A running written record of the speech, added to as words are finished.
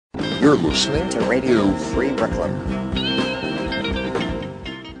You're listening to Radio Free Brooklyn.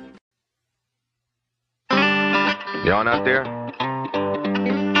 Y'all not there?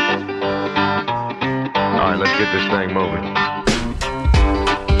 All right, let's get this thing moving.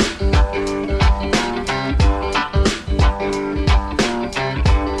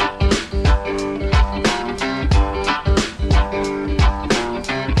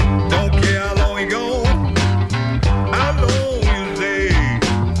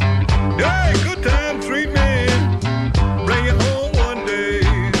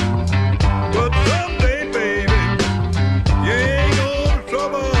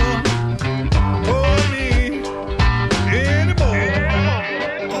 In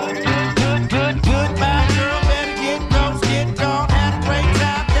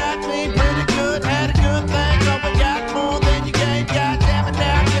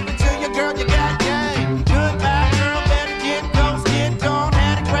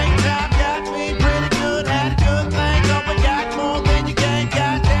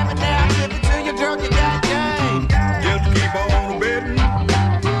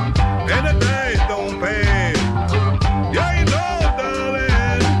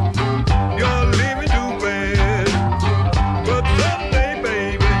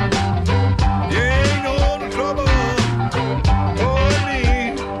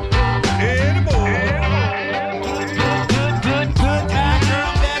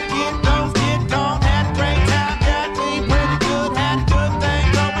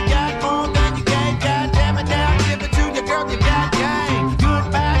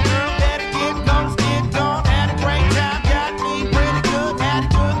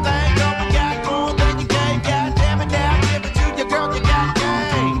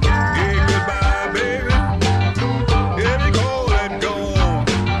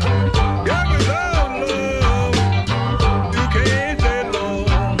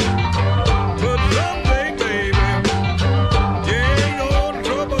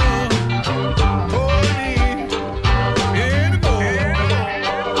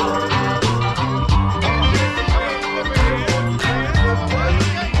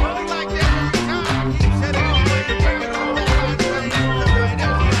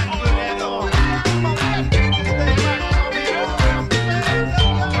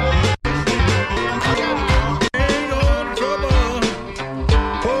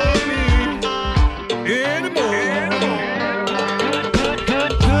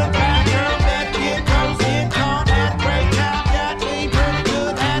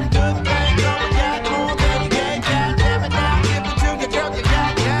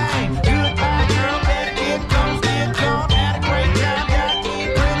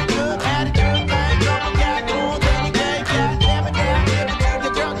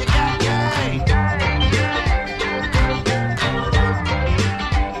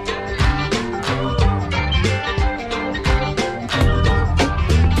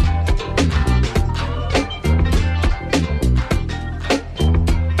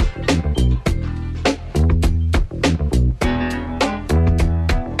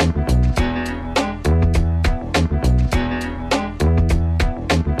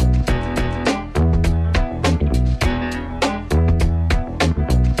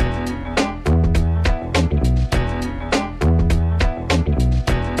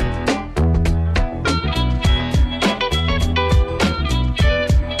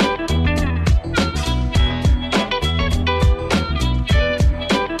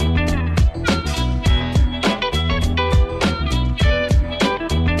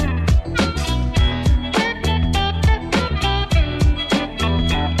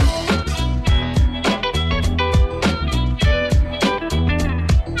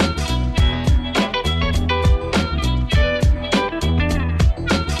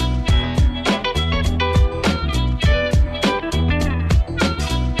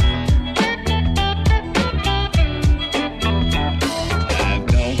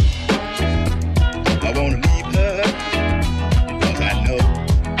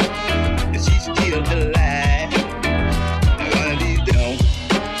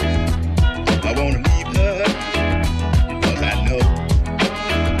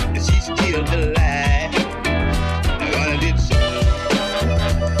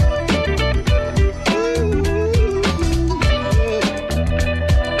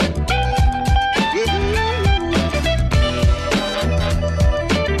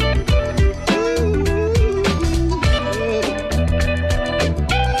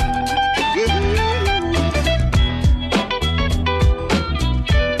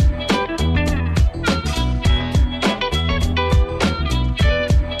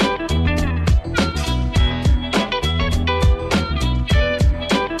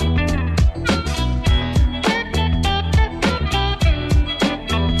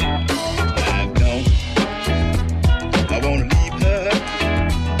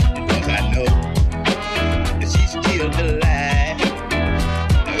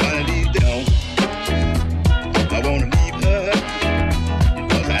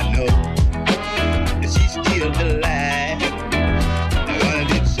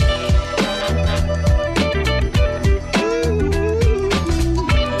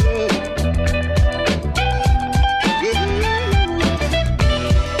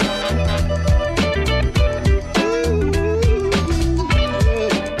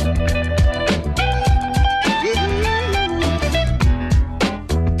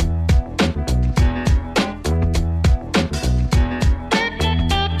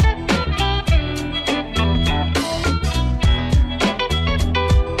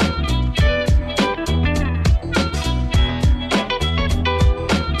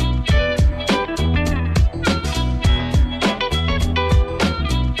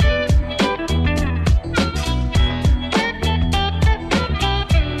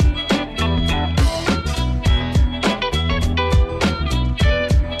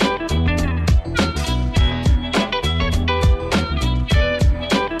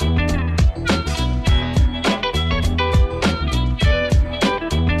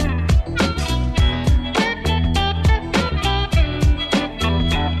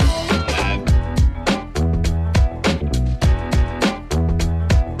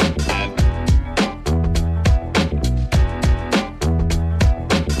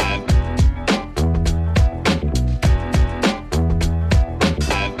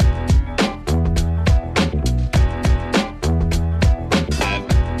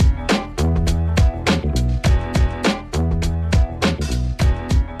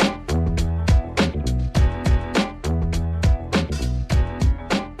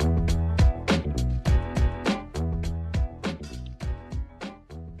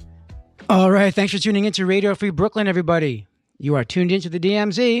All right, thanks for tuning in to Radio Free Brooklyn, everybody. You are tuned into the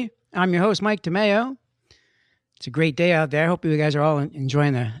DMZ. I'm your host, Mike DeMeo. It's a great day out there. I hope you guys are all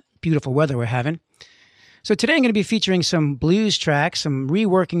enjoying the beautiful weather we're having. So today I'm going to be featuring some blues tracks, some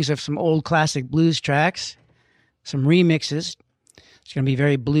reworkings of some old classic blues tracks, some remixes. It's going to be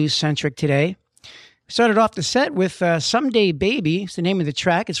very blues-centric today. We started off the set with Someday Baby. It's the name of the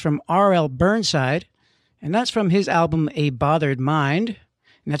track. It's from R.L. Burnside, and that's from his album A Bothered Mind.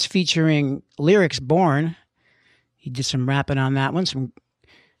 And that's featuring Lyrics Born. He did some rapping on that one, some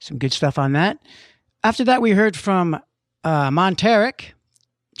good stuff on that. After that, we heard from Monteric.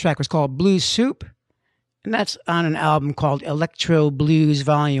 The track was called Blues Soup, and that's on an album called Electro Blues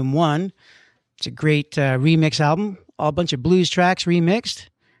Volume 1. It's a great remix album, all a bunch of blues tracks remixed.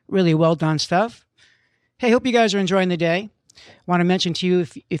 Really well done stuff. Hey, hope you guys are enjoying the day. Want to mention to you,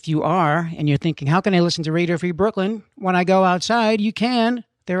 if you are, and you're thinking, how can I listen to Radio Free Brooklyn? When I go outside, you can.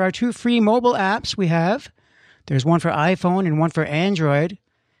 There are 2 free mobile apps we have. There's one for iPhone and one for Android,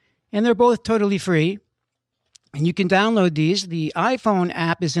 and they're both totally free. And you can download these. The iPhone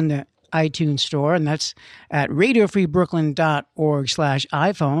app is in the iTunes store, and that's at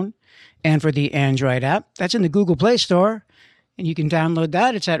radiofreebrooklyn.org/iPhone. And for the Android app, that's in the Google Play Store, and you can download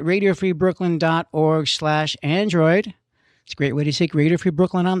that. It's at radiofreebrooklyn.org/Android. It's a great way to take Radio Free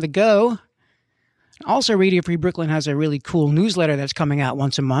Brooklyn on the go. Also, Radio Free Brooklyn has a really cool newsletter that's coming out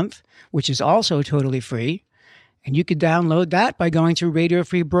once a month, which is also totally free. And you can download that by going to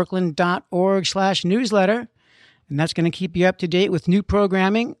radiofreebrooklyn.org/newsletter. And that's going to keep you up to date with new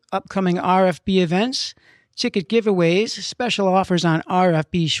programming, upcoming RFB events, ticket giveaways, special offers on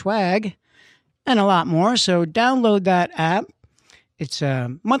RFB swag, and a lot more. So download that app. It's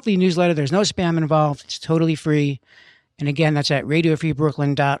a monthly newsletter. There's no spam involved. It's totally free. And again, that's at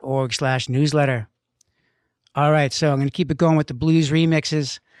radiofreebrooklyn.org/newsletter. All right, so I'm going to keep it going with the blues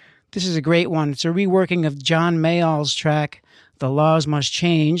remixes. This is a great one. It's a reworking of John Mayall's track, The Laws Must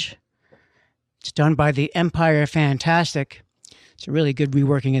Change. It's done by the Empire Fantastic. It's a really good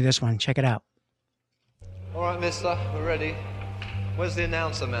reworking of this one. Check it out. All right, mister, we're ready. Where's the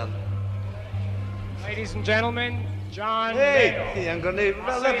announcer, man? Ladies and gentlemen, John Hey, Mayall. he ain't gonna need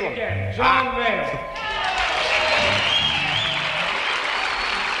I'll say it again, John Mayall.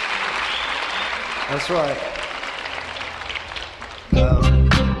 That's right.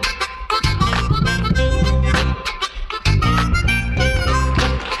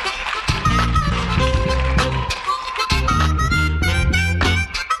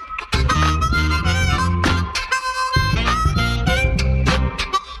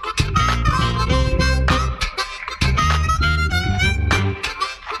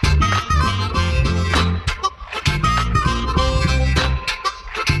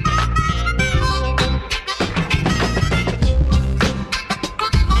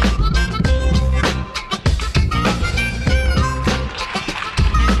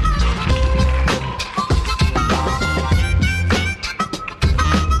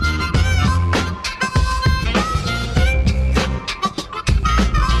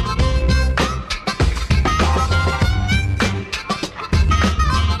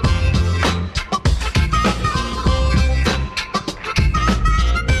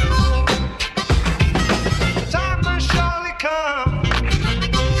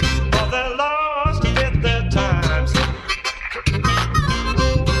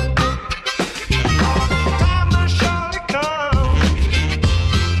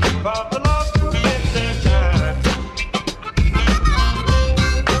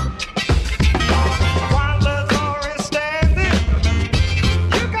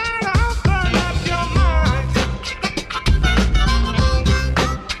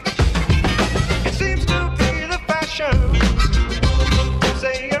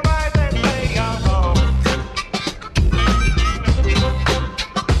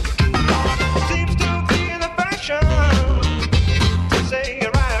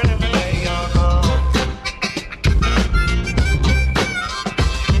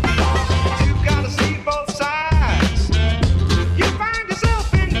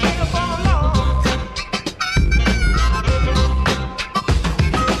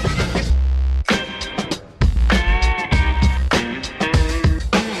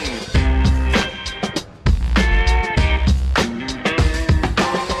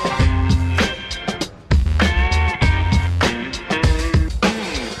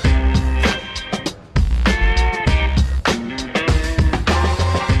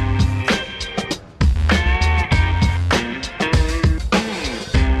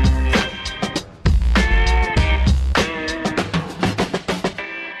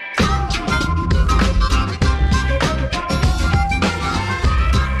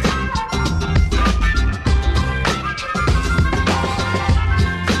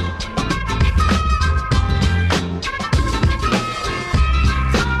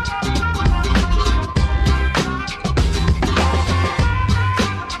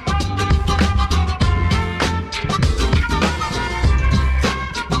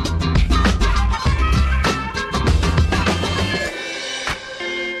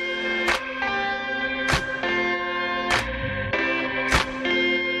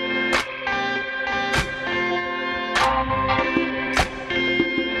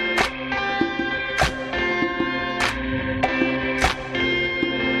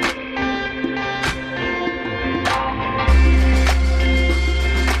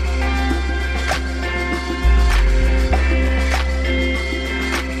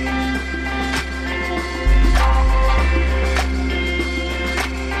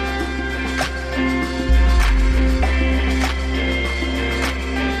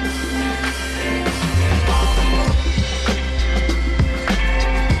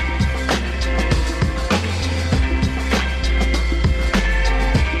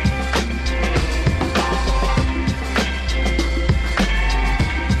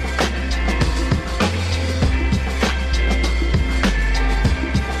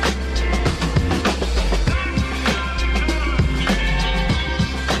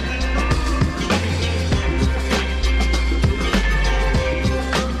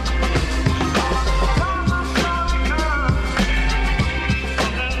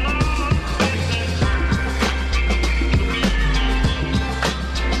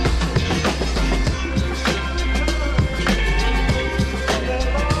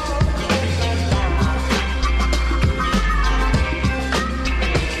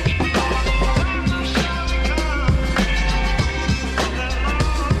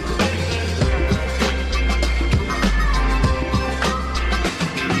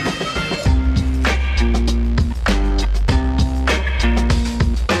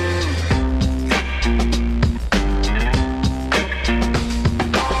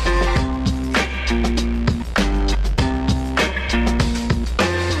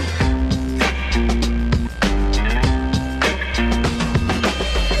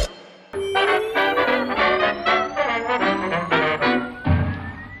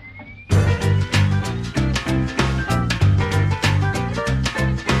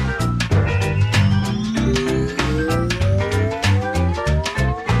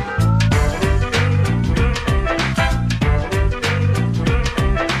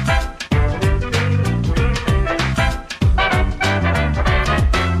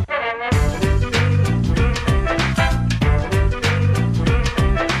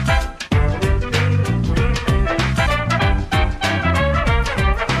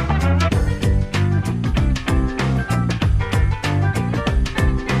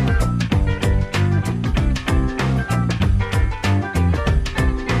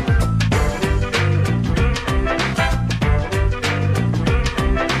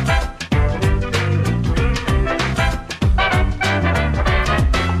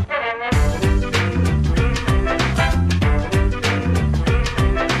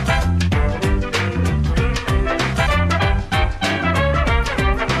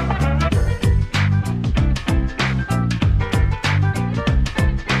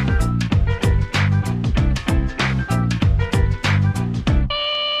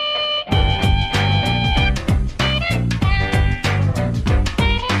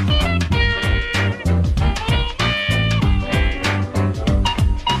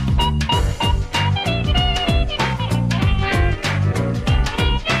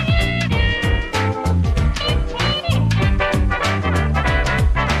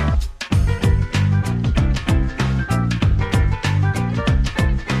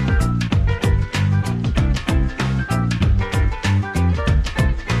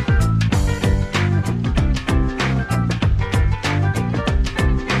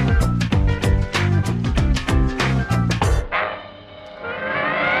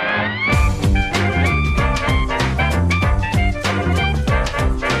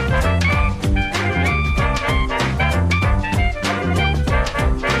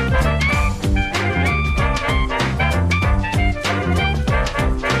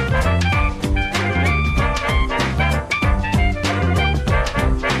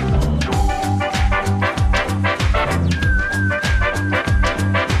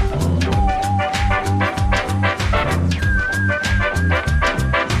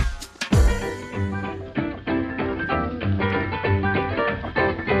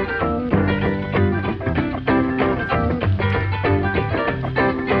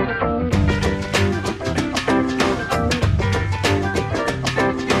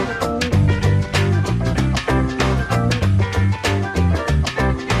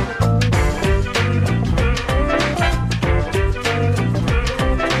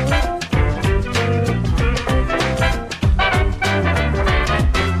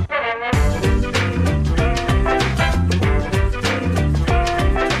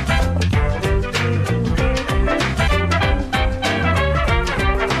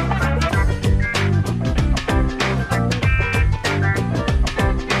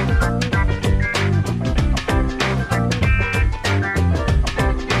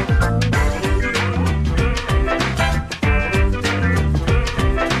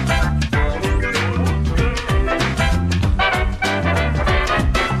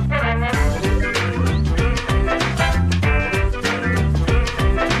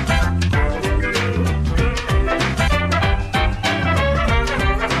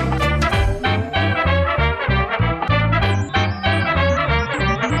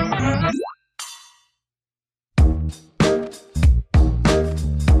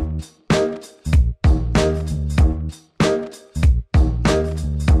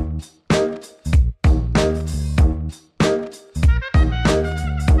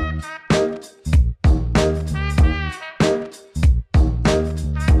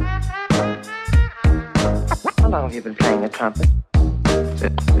 you been playing the trumpet?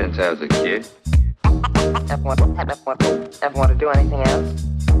 Since I was a kid. Ever want to do anything else?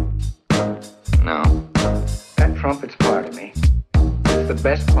 No. That trumpet's part of me. It's the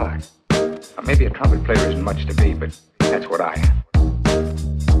best part. Now, maybe a trumpet player isn't much to be, but that's what I am.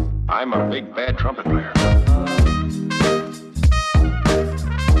 I'm a big bad trumpet player.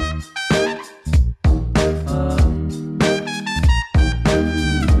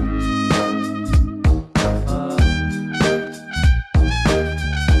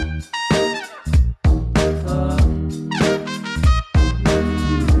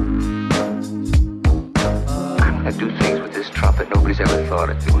 Ever thought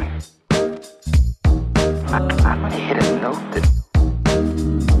of doing. I'm gonna hit a note that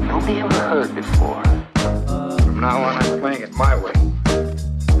nobody ever heard before. From now on, I'm playing it my way.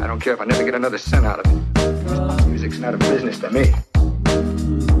 I don't care if I never get another cent out of it. Music's not a business to me.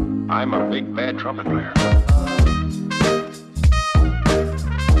 I'm a big bad trumpet player.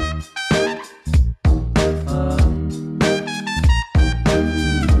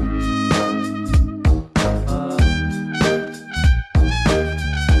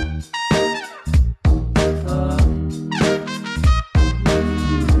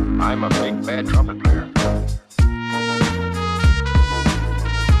 I'm a big bad trumpet player.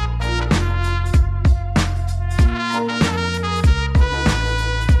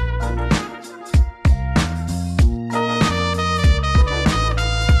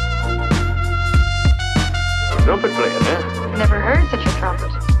 Trumpet player, huh? Never heard such a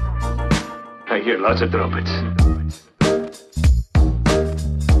trumpet. I hear lots of trumpets.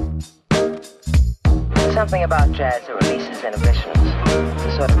 Something about jazz that releases inhibitions. It's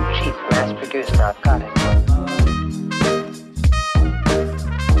a sort of cheap, mass-produced narcotic.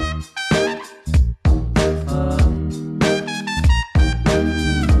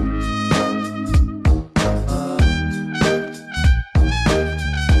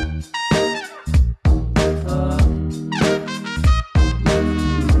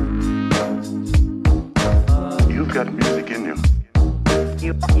 You've got music in you.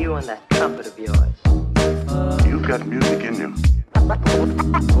 You and that trumpet of yours. You've got music in you.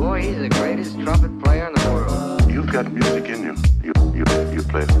 Boy, he's the greatest trumpet player in the world. You've got music in you. You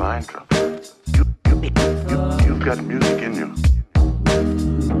play fine trumpet. You've got music in you.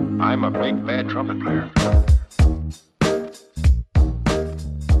 I'm a big bad trumpet player.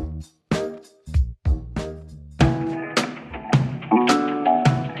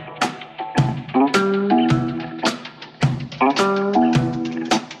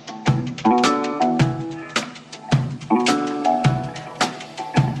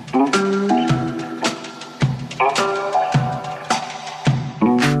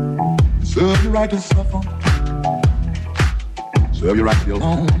 Serve you right to suffer. Serve you right to be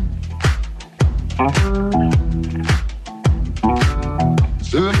alone.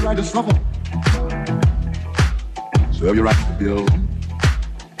 Serve you right to suffer. Serve you right to be alone.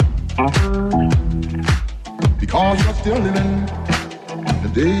 Because you're still living the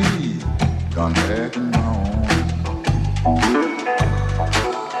day gone back and gone.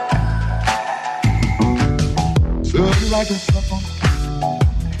 Serve you right to suffer.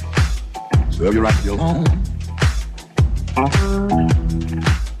 Serve you right to be alone.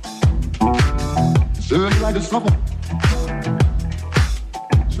 Serve you right to suffer.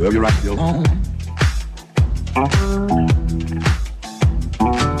 Serve you right to be alone.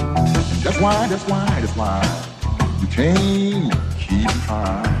 That's why you can't keep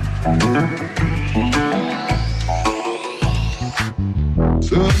trying.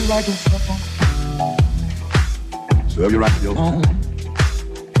 Serve you right to suffer. Serve you right to be alone.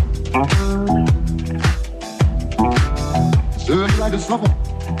 Serve you right to suffer.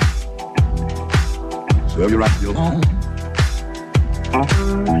 Serve you right to be alone.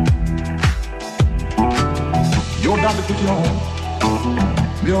 Your doctor put you on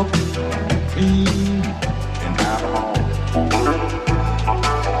milk, cream, and alcohol.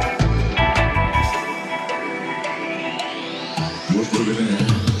 What's put it in?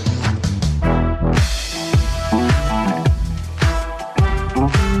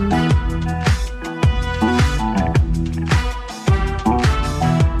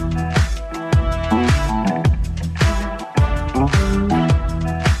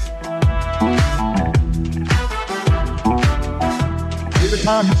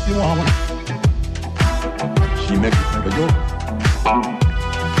 Time you see a woman, she makes you think of you.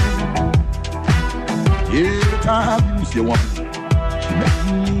 Every time you see a woman, she makes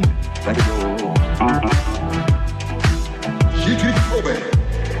you think of you. She treats you so bad.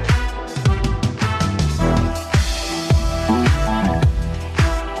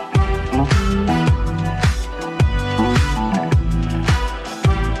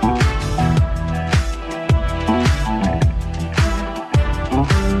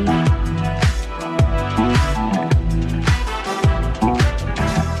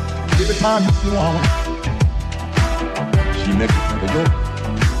 woman. She makes me think of you.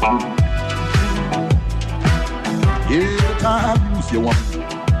 Every time you see a woman,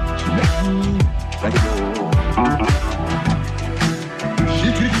 she makes me think of you. She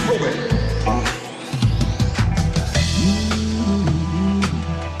treats you so well.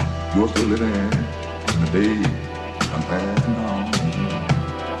 You're still living in the day I'm passing on.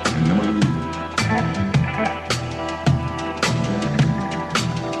 And never leave.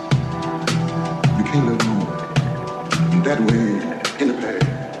 You can't live no that way in the past.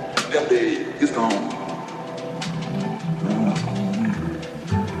 That day is gone.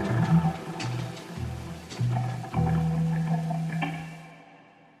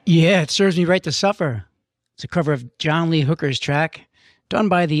 Yeah, it serves me right to suffer. It's a cover of John Lee Hooker's track, done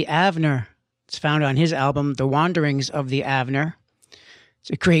by the Avner. It's found on his album, The Wanderings of the Avner. It's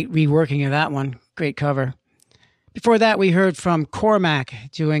a great reworking of that one. Great cover. Before that, we heard from Cormac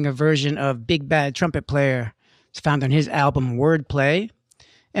doing a version of Big Bad Trumpet Player. It's found on his album, Wordplay.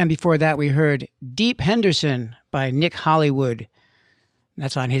 And before that, we heard Deep Henderson by Nick Hollywood.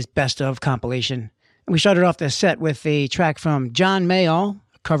 That's on his Best Of compilation. And we started off the set with a track from John Mayall,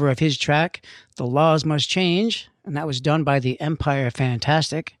 a cover of his track, The Laws Must Change. And that was done by the Empire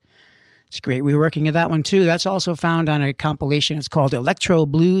Fantastic. It's great reworking of that one, too. That's also found on a compilation. It's called Electro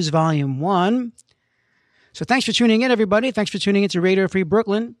Blues Volume 1. So thanks for tuning in, everybody. Thanks for tuning in to Radio Free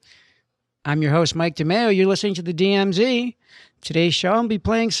Brooklyn. I'm your host, Mike DeMeo. You're listening to the DMZ. Today's show, I'll be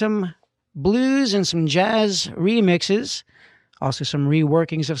playing some blues and some jazz remixes. Also some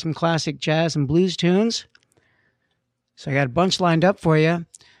reworkings of some classic jazz and blues tunes. So I got a bunch lined up for you. I'm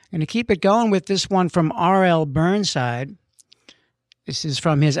going to keep it going with this one from R.L. Burnside. This is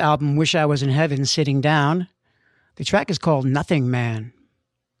from his album, Wish I Was in Heaven Sitting Down. The track is called Nothing Man.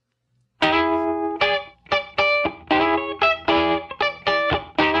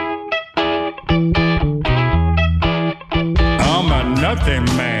 I'm a nothing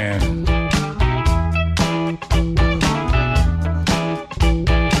man.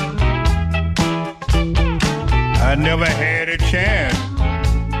 I never had a chance.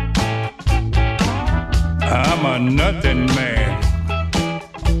 I'm a nothing man.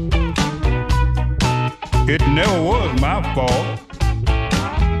 It never was my fault.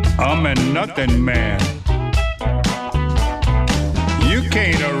 I'm a nothing man. You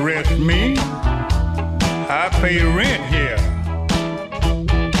can't arrest me. I pay rent here.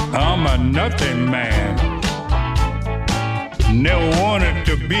 I'm a nothing man. Never wanted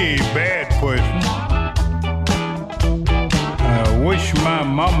to be a bad person. I wish my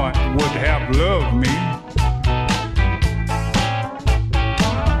mama would have loved me.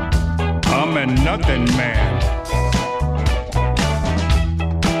 I'm a nothing man.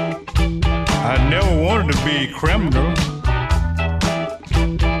 I never wanted to be a criminal.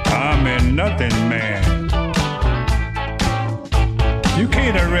 I'm a nothing man. You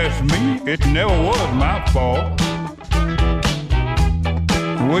can't arrest me, it never was my fault.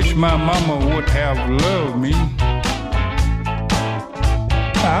 Wish my mama would have loved me.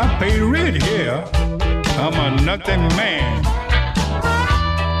 I pay rent here, I'm a nothing man.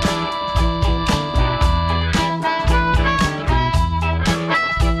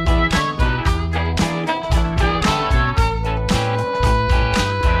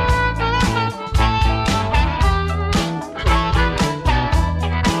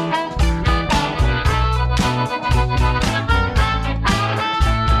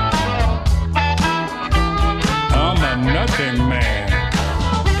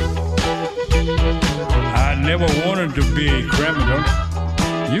 Never wanted to be a criminal.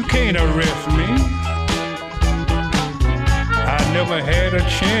 You can't arrest me. I never had a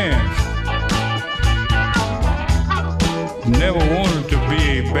chance. Never wanted to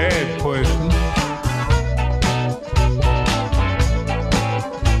be a bad person.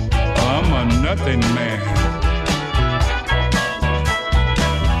 I'm a nothing man.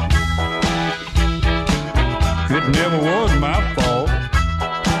 It never was my fault.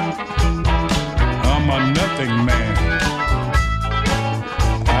 I'm a nothing man.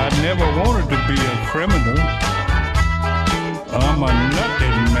 I never wanted to be a criminal. I'm a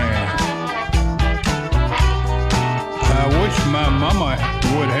nothing man. I wish my mama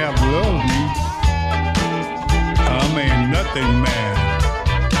would have loved me. I'm a nothing man.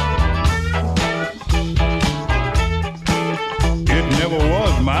 It never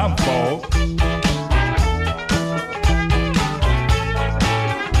was my fault.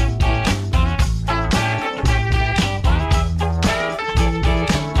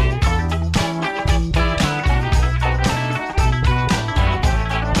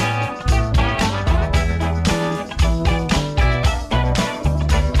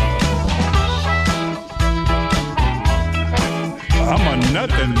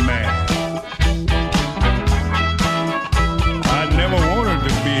 nothing man. I never wanted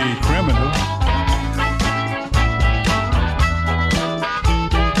to be a criminal.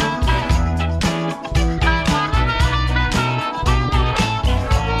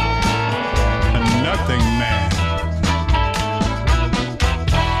 Nothing man.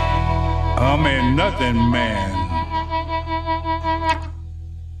 I'm a nothing man.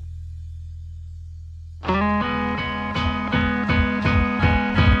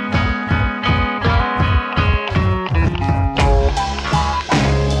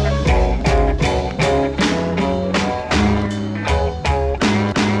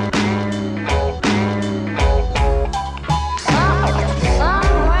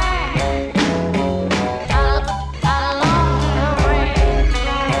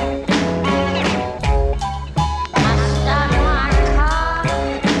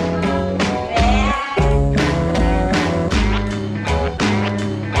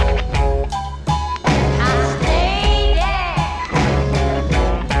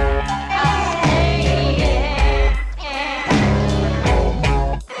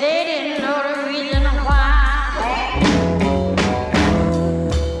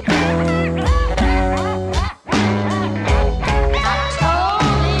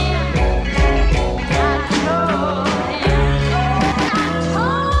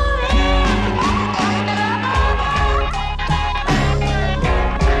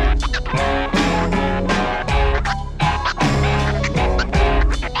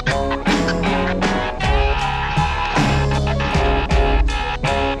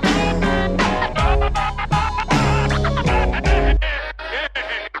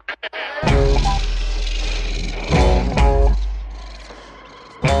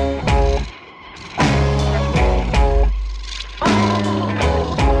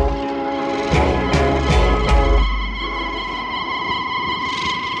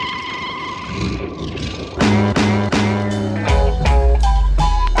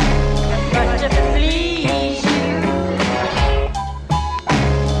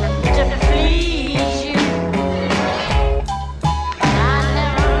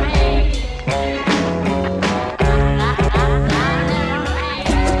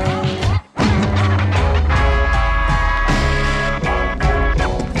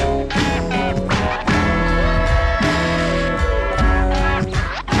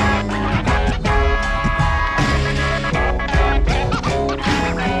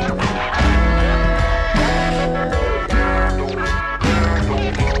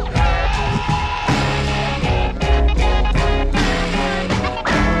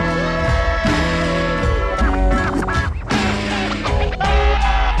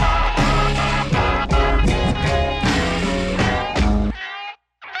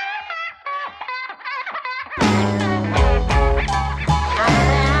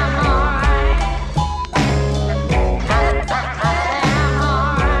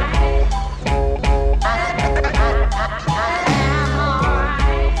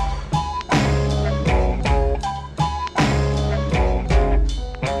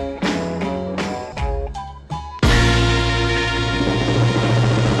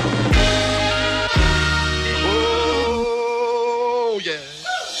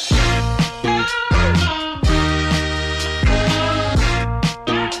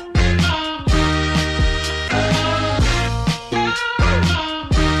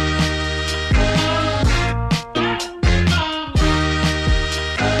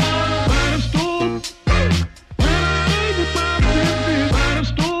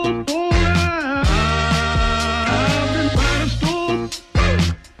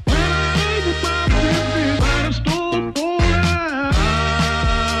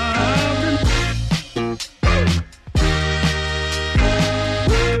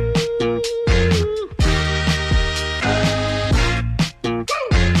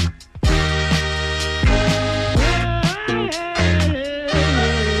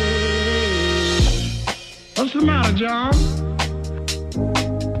 John?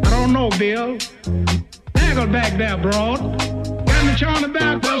 I don't know, Beale. Haggle back there, broad. Got the charm in the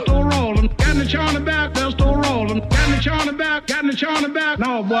back, they're still rolling. Got the charm in the back, they're still rolling. Got the charm in the back, got the charm in the back.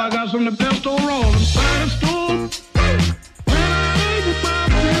 No, boy, I got some of the best still rolling. By the stool.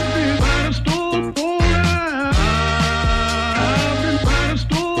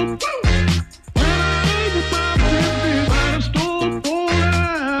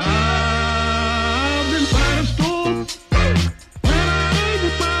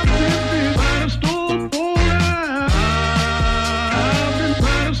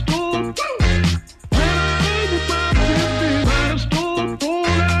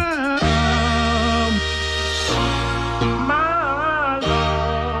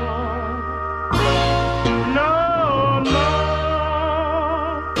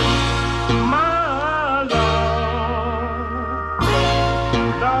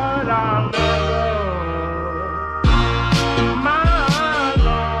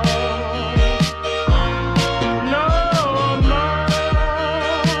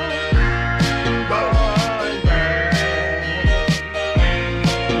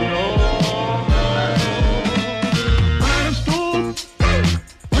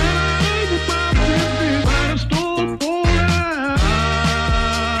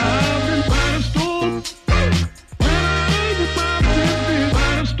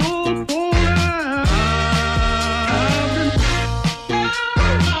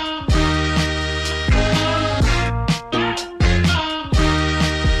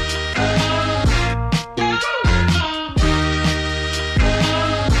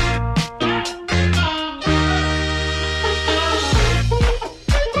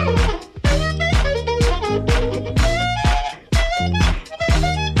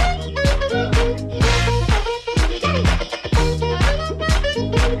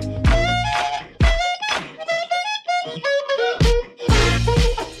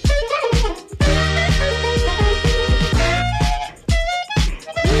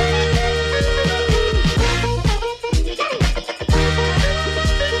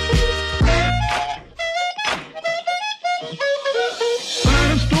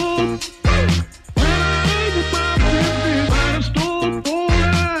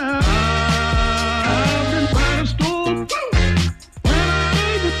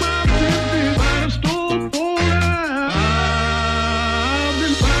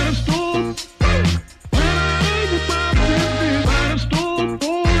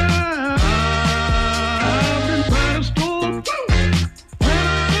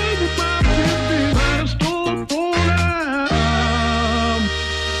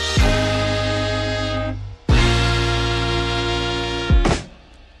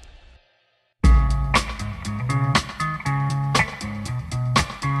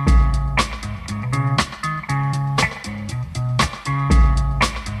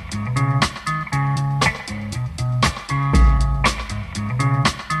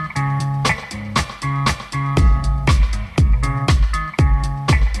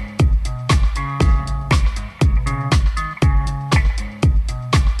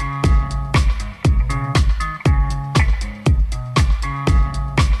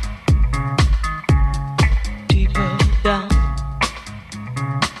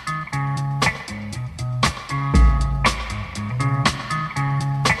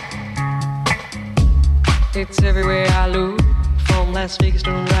 It's everywhere I look, from Las Vegas to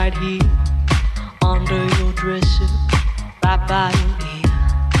right here, under your dresser, right by your ear.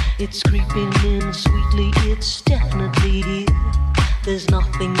 It's creeping in sweetly, it's definitely here. There's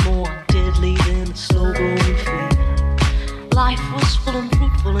nothing more deadly than a slow-growing fear. Life was full and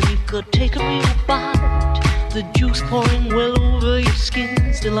fruitful and you could take a real bite. The juice pouring well over your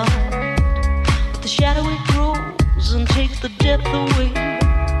skin's delight. But the shadow it grows and takes the depth away,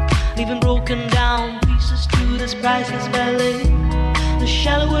 leaving broken down pieces to this priceless ballet. The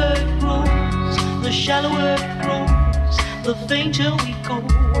shallower it grows, the shallower it grows, the fainter we go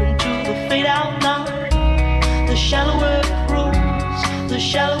into the fade out line. The shallower it grows, the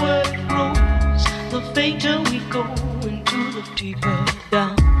shallower it grows, the fainter we go into the deeper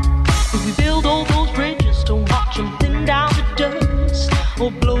down. If we build all those bridges, don't watch them thin down to dust,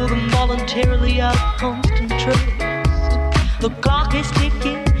 or blow them voluntarily out of constant trust. The clock is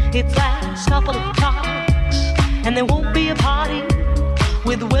ticking, its last couple of clocks, and there won't be a party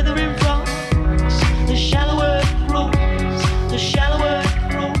with the weather in front. The shallower it grows, the shallower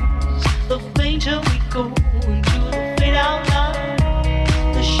it grows, the fainter we go into the fade out line.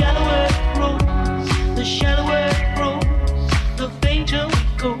 The shallower it grows, the shallower it grows, the fainter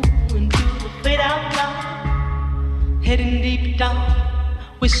we go into the fade out line. Heading deep down,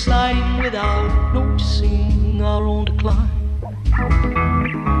 we're sliding without noticing our own decline.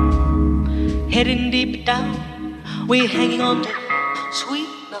 Heading deep down, we're hanging on to sweet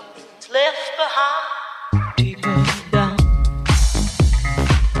nothing's left behind. Deeper down.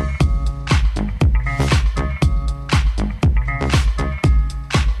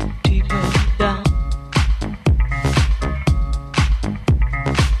 Deeper down.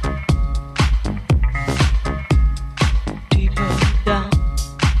 Deeper down.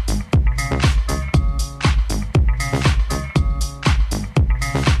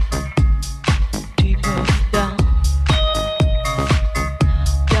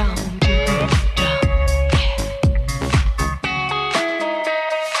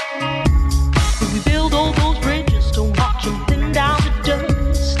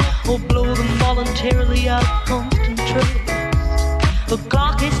 Voluntarily out of constant trust. The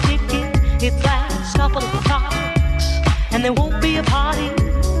clock is ticking, its last couple of clocks, and there won't be a party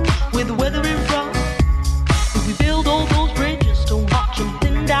with the weather in front. If we build all those bridges, don't watch them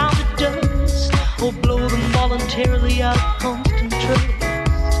thin down to dust, or blow them voluntarily out of constant trust.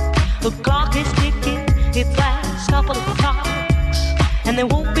 The clock is ticking, its last couple of clocks, and there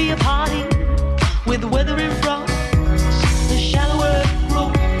won't be a party with the weather in front. The shallower it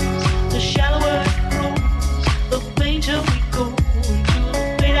grows, the shallower it grows, the fainter we go into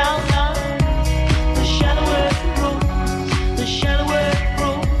the fade out line. The shallower it grows, the shallower it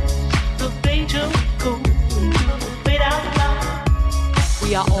grows, the fainter we go into the fade out line.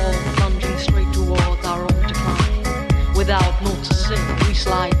 We are all plunging straight towards our own decline. Without noticing, we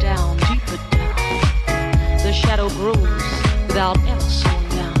slide down, deeper down. The shadow grows without ever slowing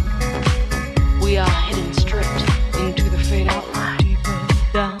down. We are heading straight into the fade out line. Deeper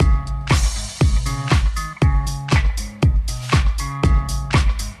down.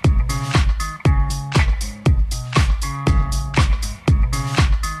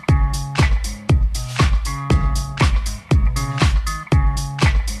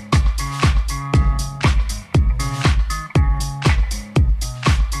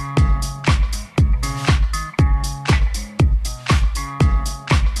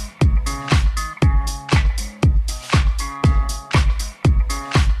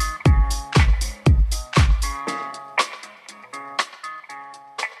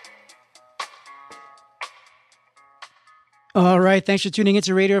 All right, thanks for tuning in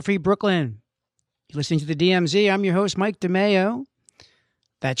to Radio Free Brooklyn. You're listening to the DMZ. I'm your host, Mike DeMeo.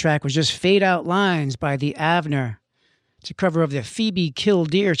 That track was just Fade Out Lines by the Avner. It's a cover of the Phoebe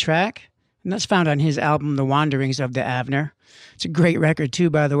Killdeer track, and that's found on his album, The Wanderings of the Avner. It's a great record, too,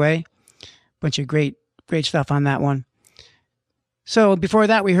 by the way. Bunch of great stuff on that one. So before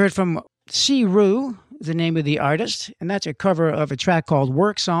that, we heard from C. Rue, the name of the artist, and that's a cover of a track called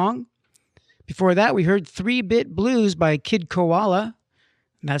Work Song. Before that, we heard 3-Bit Blues by Kid Koala,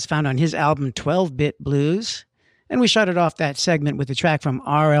 and that's found on his album 12-Bit Blues. And we started off that segment with a track from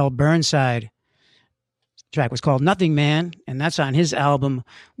R.L. Burnside. The track was called Nothing Man, and that's on his album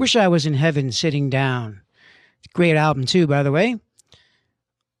Wish I Was in Heaven Sitting Down. Great album, too, by the way.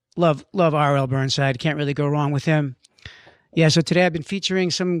 Love R.L. Burnside. Can't really go wrong with him. Yeah, so today I've been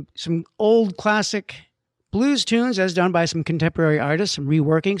featuring some old classic blues tunes as done by some contemporary artists, some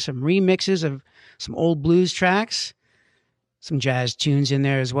reworking, some remixes of some old blues tracks, some jazz tunes in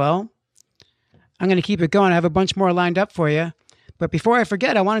there as well. I'm going to keep it going. I have a bunch more lined up for you. But before I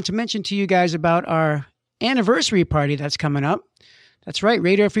forget, I wanted to mention to you guys about our anniversary party that's coming up. That's right,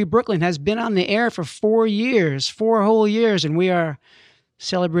 Radio Free Brooklyn has been on the air for 4 years, 4 whole years, and we are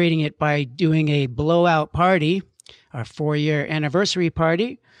celebrating it by doing a blowout party, our 4-year anniversary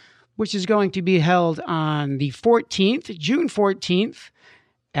party, which is going to be held on the 14th, June 14th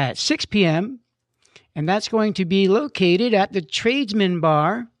at 6 p.m., and that's going to be located at the Tradesman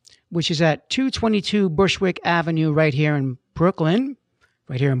Bar, which is at 222 Bushwick Avenue right here in Brooklyn,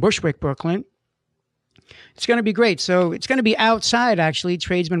 right here in Bushwick, Brooklyn. It's going to be great. So it's going to be outside, actually.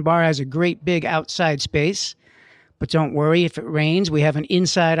 Tradesman Bar has a great big outside space. But don't worry, if it rains, we have an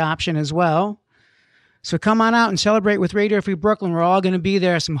inside option as well. So come on out and celebrate with Radio Free Brooklyn. We're all going to be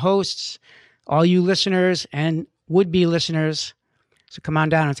there, some hosts, all you listeners and would-be listeners. So come on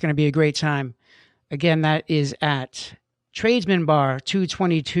down. It's going to be a great time. Again, that is at Tradesman Bar,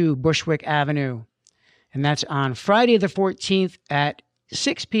 222 Bushwick Avenue. And that's on Friday the 14th at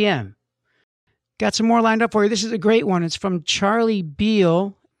 6 p.m. Got some more lined up for you. This is a great one. It's from Charlie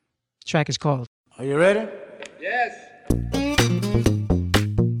Beale. The track is called Are You Ready? Yes.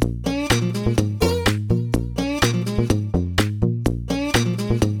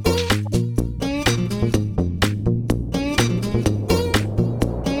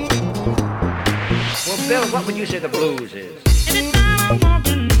 Well, Bill, what would you say the blues is?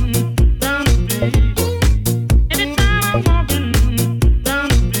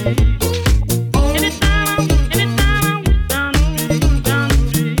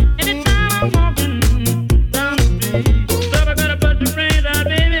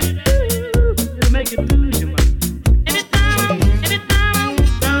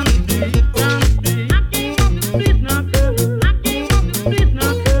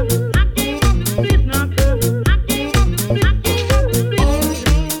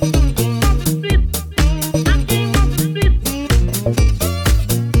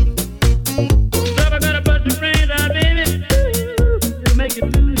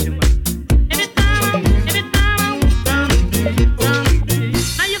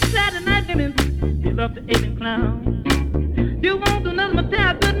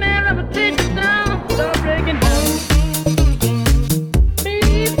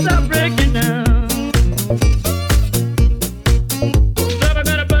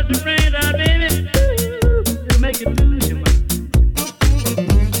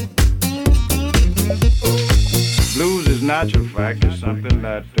 Natural fact is something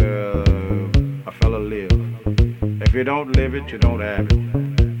that a fella lives. If you don't live it, you don't have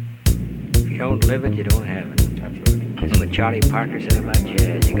it. If you don't live it, you don't have it. That's right. That's what Charlie Parker said about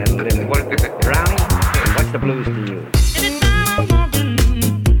jazz. You gotta live it. What, Brownie, what's the blues to you?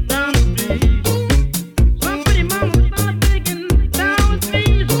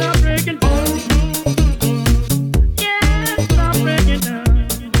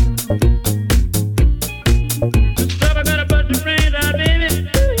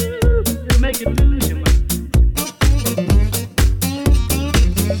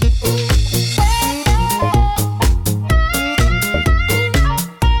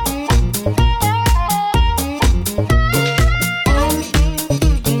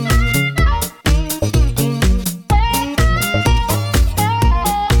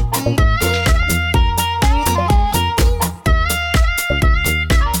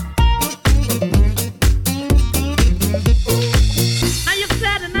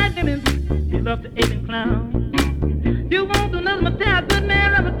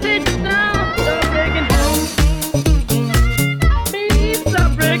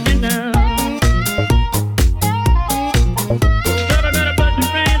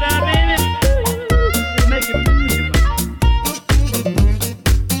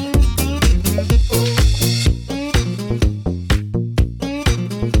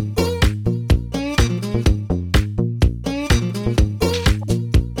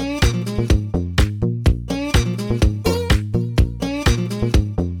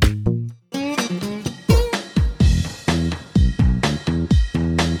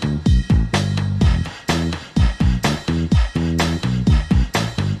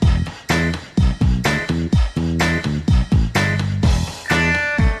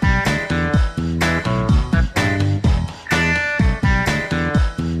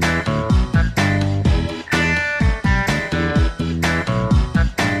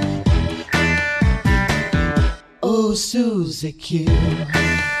 Oh, Susie Q.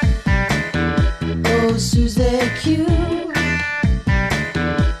 Oh, Susie Q.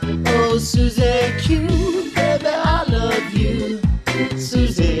 Oh, Susie Q. Baby, I love you,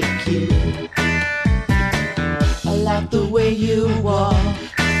 Susie Q. I like the way you walk.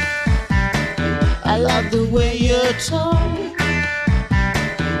 I love the way you talk.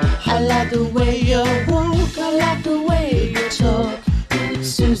 I like the way you walk, I like the way you talk.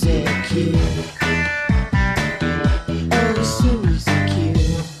 Susie Q. Oh, Susie Q.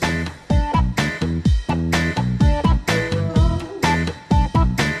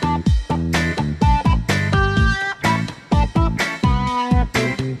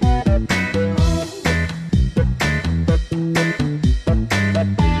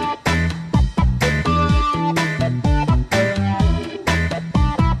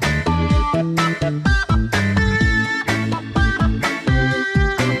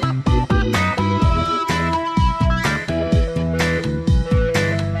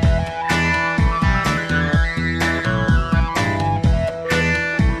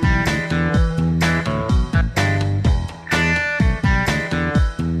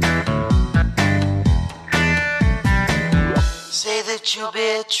 Say that you'll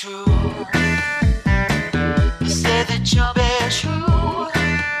be true. Say that you'll be true.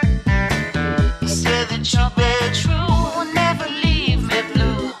 Say that you'll be true. Never leave me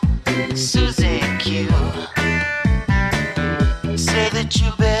blue. Susie Q. Say that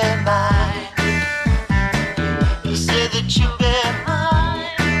you'll be mine. Say that you'll be mine.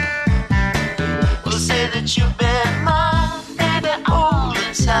 Well, say that you'll be mine, baby, all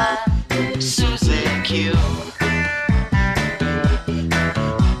the time. Susie Q.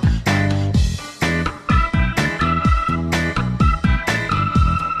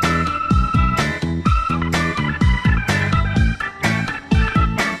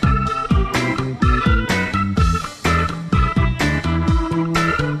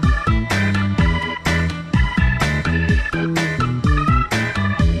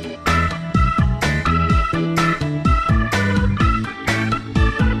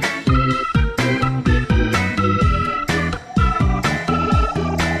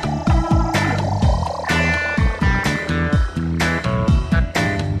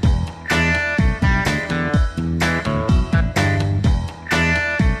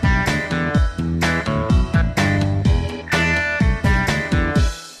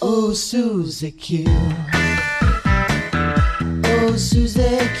 Oh, Susie Q. Oh,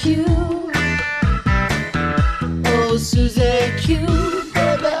 Susie Q. Oh, Susie Q.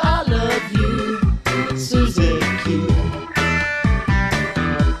 Baby, I love you. Susie Q.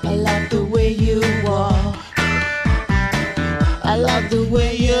 I like the way you walk. I like the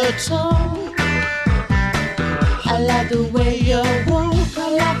way you talk. I like the way you walk. I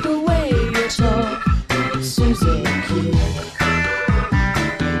like the way you talk. Susie Q.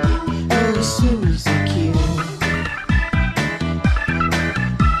 Oh, Susie Q.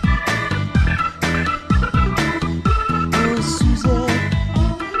 Oh, Susie.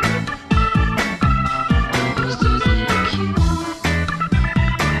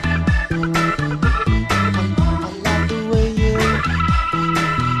 I like the way you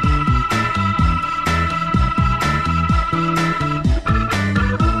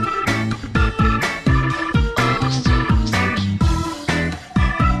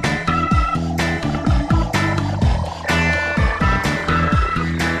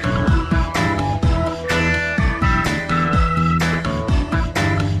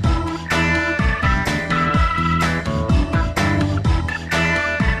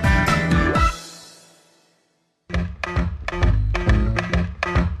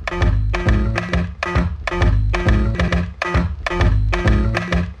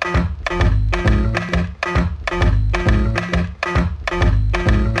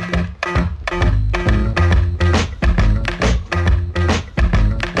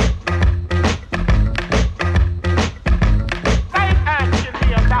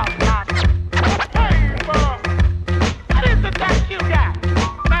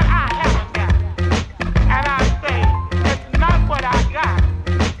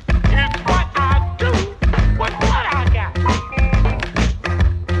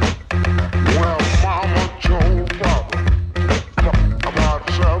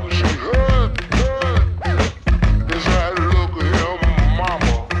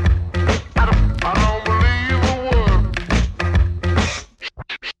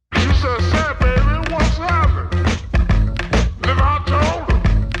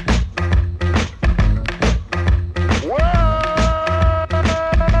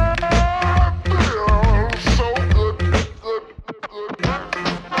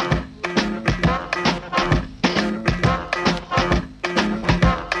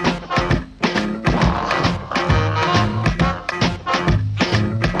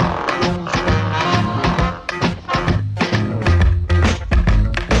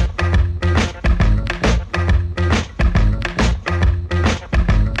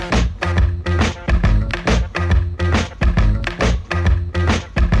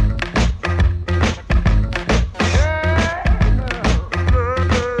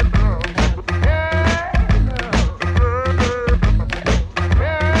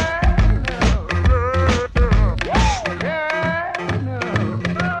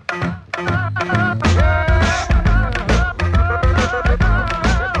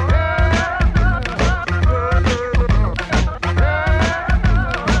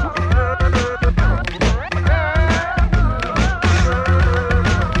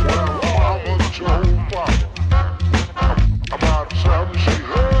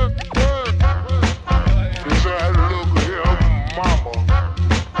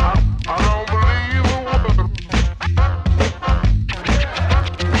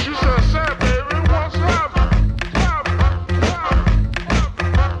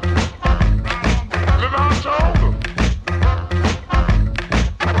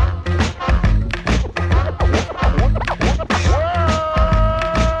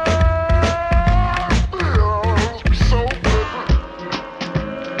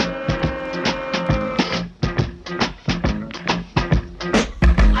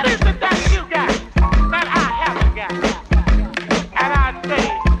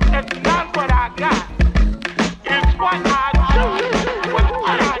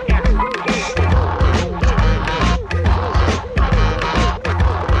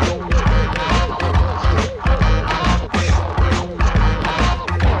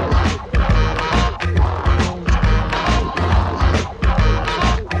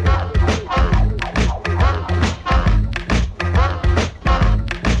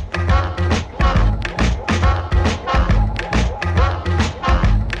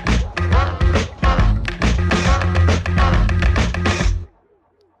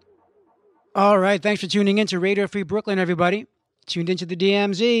All right. Thanks for tuning in to Radio Free Brooklyn, everybody. Tuned into the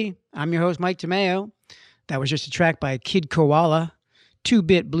DMZ. I'm your host, Mike Tomeo. That was just a track by Kid Koala.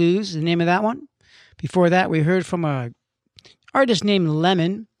 2-Bit Blues, the name of that one. Before that, we heard from a artist named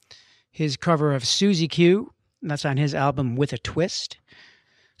Lemon, his cover of Susie Q. And that's on his album With a Twist.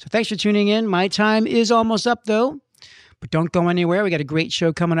 So thanks for tuning in. My time is almost up, though. But don't go anywhere. We got a great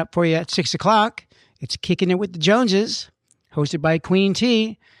show coming up for you at 6 o'clock. It's Kicking It with the Joneses, hosted by Queen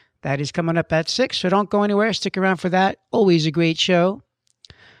T. That is coming up at 6, so don't go anywhere. Stick around for that. Always a great show.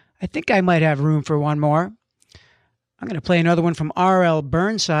 I think I might have room for one more. I'm going to play another one from R.L.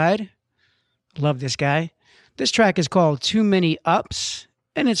 Burnside. Love this guy. This track is called Too Many Ups,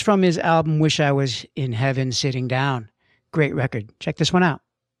 and it's from his album Wish I Was in Heaven Sitting Down. Great record. Check this one out.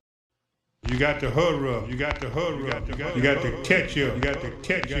 You got to hurry up. You got to hurry up. You got to catch up. You got to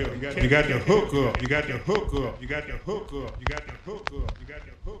catch up. You got to hook up. You got to hook up. You got to hook up. You got to hook up. You got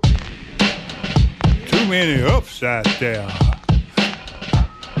to hook up. Too many ups out there.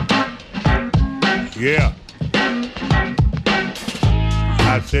 Yeah.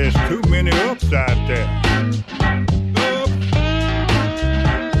 I says too many ups out there.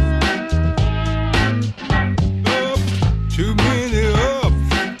 Too many ups.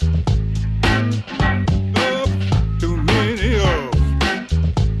 Too many ups.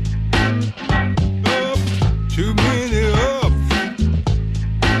 Too many ups.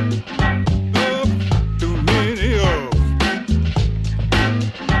 Too many ups.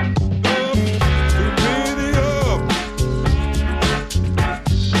 Too many ups.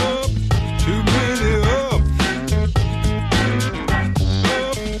 Too many ups.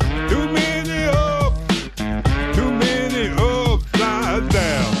 Too many ups. Too many upside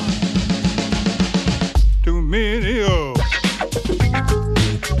down. Too many ups.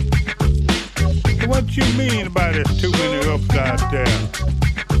 What you mean by this too many upside down?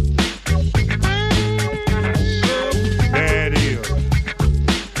 That is.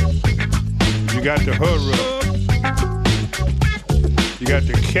 You got to hurry up. You got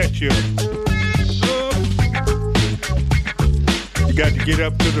to catch up. You got to get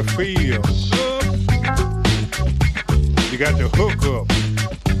up to the field. You got to hook up.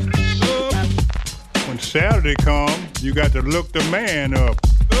 When Saturday comes, you got to look the man up.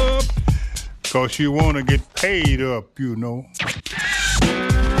 'Cause you want to get paid up, you know. Too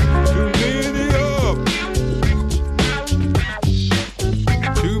many up.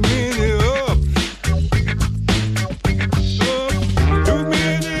 Too many up. Too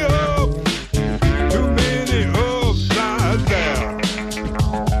many up. Too many upside down.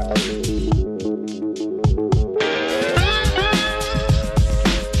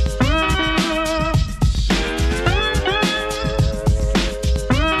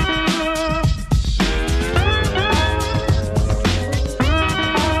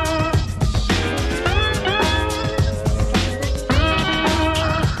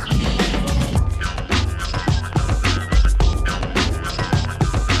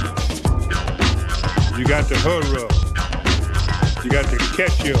 You got to hurry up. You got to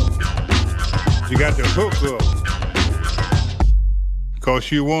catch up. You got to hook up.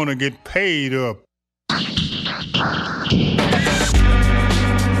 'Cause you want to get paid up. I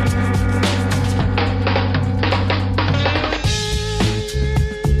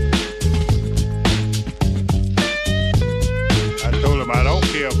told him I don't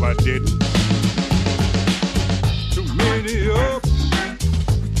care if I didn't. Too many up.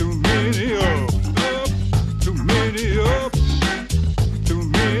 Too many up. Too many up. Too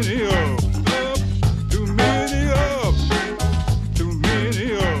many up. Too many up. Too many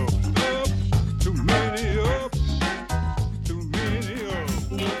up. Too many up. Too many up.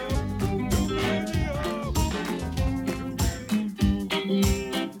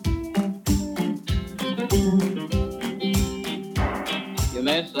 You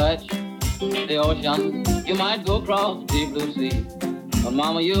may search the ocean, you might go across the deep blue sea. But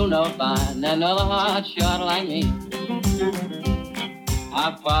mama, you'll never find another hot shot like me.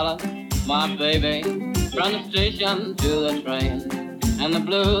 I followed my baby from the station to the train, and the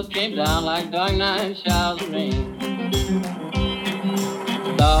blues came down like dark night showers of rain.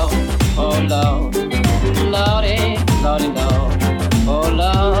 Lord, oh Lord, Lordy, Lordy, Lord, oh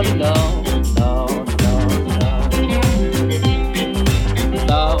Lord, Lord, Lord, Lord, Lord.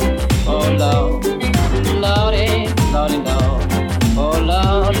 Lord, oh Lord, Lordy, Lordy, Lord, oh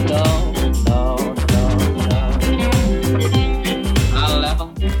Lord, Lord, Lord, Lord, Lord. I left her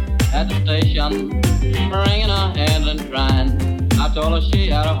at the station, wringing her hands and crying. I told her she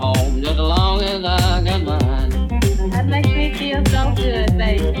had a home just as long as I got mine. That makes me feel so good,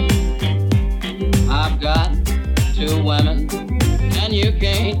 baby. I've got 2 women, and and you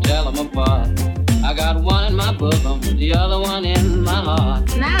can't tell them apart. I got one in my bosom, the other one in my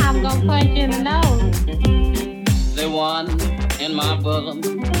heart. Now I'm gonna punch you in the nose. The one in my bosom,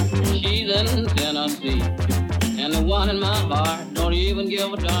 she's in Tennessee. And the one in my heart don't even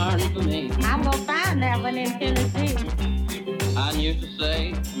give a darn for me. I'm gonna find that one in Tennessee. I used to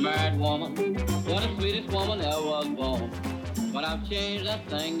say, married woman, what the sweetest woman ever was born. But I've changed that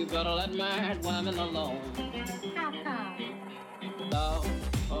thing, you better let married women alone. How come? Love,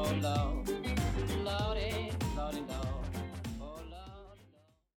 oh love, lordy, lordy, love, oh love.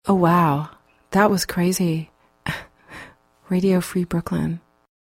 Oh wow, that was crazy. Radio Free Brooklyn.